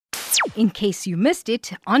in case you missed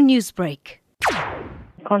it on Newsbreak.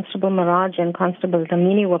 Constable Miraj and Constable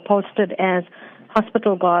Damini were posted as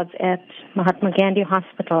hospital guards at Mahatma Gandhi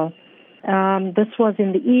Hospital. This was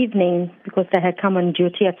in the evening because they had come on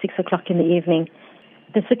duty at 6 o'clock in the evening.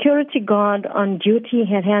 The security guard on duty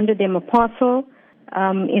had handed them a parcel,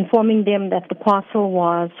 informing them that the parcel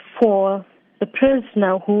was for the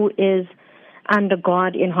prisoner who is under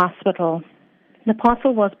guard in hospital. The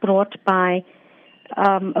parcel was brought by,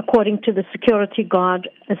 according to the security guard,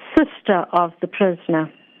 a sister of the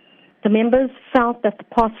prisoner. The members felt that the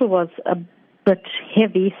parcel was a bit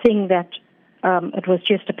heavy, seeing that it was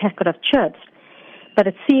just a packet of chips, but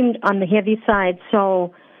it seemed on the heavy side.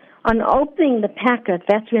 So on opening the packet,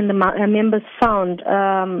 that's when the members found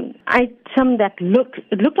item that looked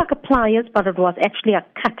like a pliers, but it was actually a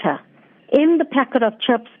cutter in the packet of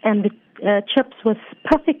chips, and the chips was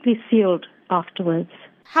perfectly sealed afterwards.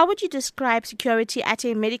 How would you describe security at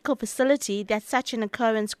a medical facility that such an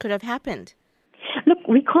occurrence could have happened? Look,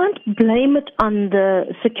 we can't blame it on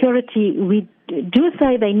the security. We do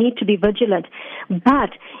say they need to be vigilant,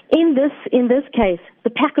 but in this case, the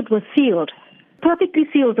packet was sealed, perfectly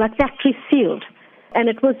sealed, like factory sealed, and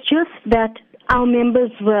it was just that our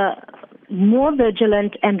members were more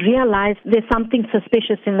vigilant and realized there's something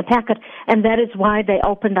suspicious in the packet, and that is why they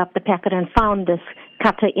opened up the packet and found this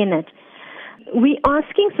cutter in it. We're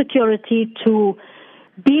asking security to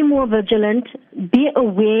be more vigilant, be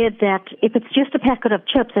aware that if it's just a packet of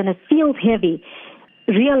chips and it feels heavy,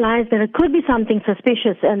 realize that it could be something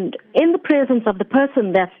suspicious, and in the presence of the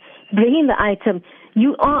person that's bringing the item,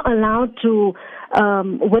 you are allowed to,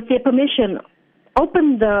 with their permission,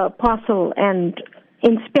 open the parcel and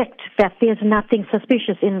inspect that there's nothing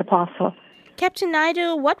suspicious in the parcel. Captain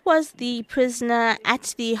Naidoo, what was the prisoner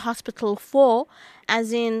at the hospital for?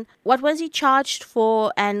 As in, what was he charged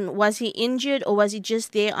for, and was he injured, or was he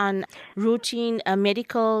just there on routine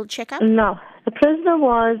medical checkup? No, the prisoner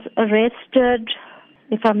was arrested,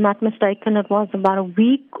 if I'm not mistaken, it was about a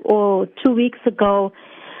week or 2 weeks ago,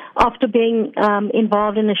 after being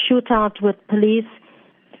involved in a shootout with police.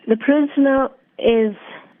 The prisoner is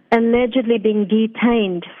allegedly being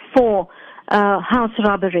detained for house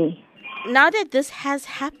robbery. Now that this has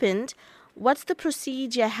happened, what's the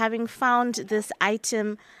procedure having found this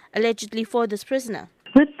item allegedly for this prisoner?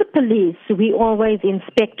 With the police, we always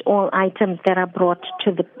inspect all items that are brought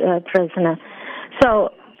to the prisoner. So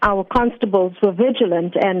our constables were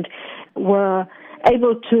vigilant and were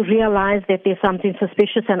able to realize that there's something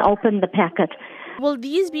suspicious and open the packet. Will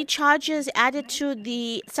these be charges added to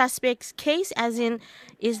the suspect's case, as in,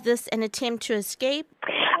 is this an attempt to escape?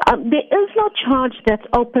 There is no charge that's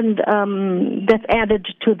opened, that's added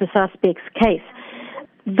to the suspect's case.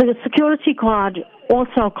 The security guard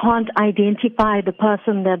also can't identify the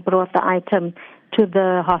person that brought the item to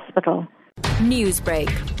the hospital.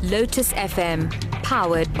 Newsbreak, Lotus FM,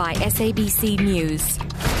 powered by SABC News.